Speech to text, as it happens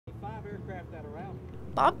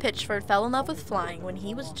Bob Pitchford fell in love with flying when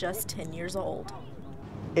he was just 10 years old.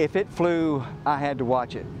 If it flew, I had to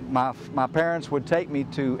watch it. My parents would take me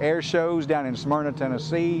to air shows down in Smyrna,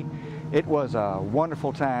 Tennessee. It was a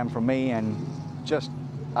wonderful time for me, and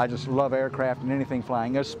I just love aircraft and anything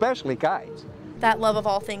flying, especially kites. That love of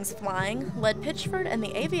all things flying led Pitchford and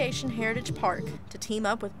the Aviation Heritage Park to team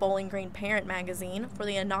up with Bowling Green Parent magazine for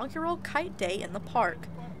the inaugural Kite Day in the park.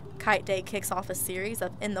 Kite Day kicks off a series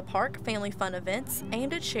of in-the-park family fun events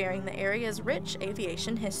aimed at sharing the area's rich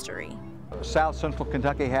aviation history. South Central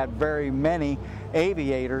Kentucky had very many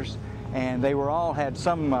aviators, and they all had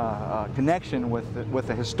some connection with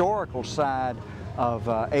the historical side of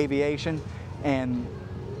aviation, and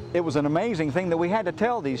it was an amazing thing that we had to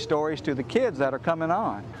tell these stories to the kids that are coming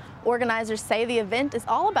on. Organizers say the event is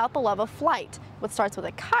all about the love of flight. What starts with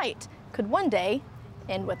a kite could one day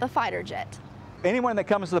end with a fighter jet. Anyone that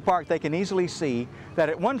comes to the park, they can easily see that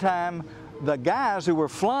at one time the guys who were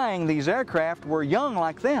flying these aircraft were young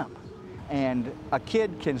like them. And a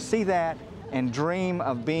kid can see that and dream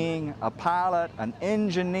of being a pilot, an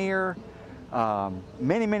engineer,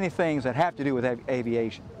 many things that have to do with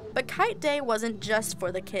aviation. But Kite Day wasn't just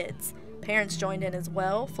for the kids. Parents joined in as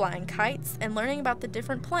well, flying kites and learning about the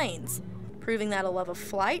different planes, proving that a love of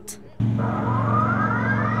flight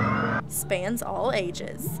spans all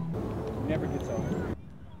ages. Never gets old.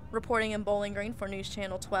 Reporting in Bowling Green for News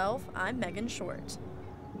Channel 12, I'm Megan Short.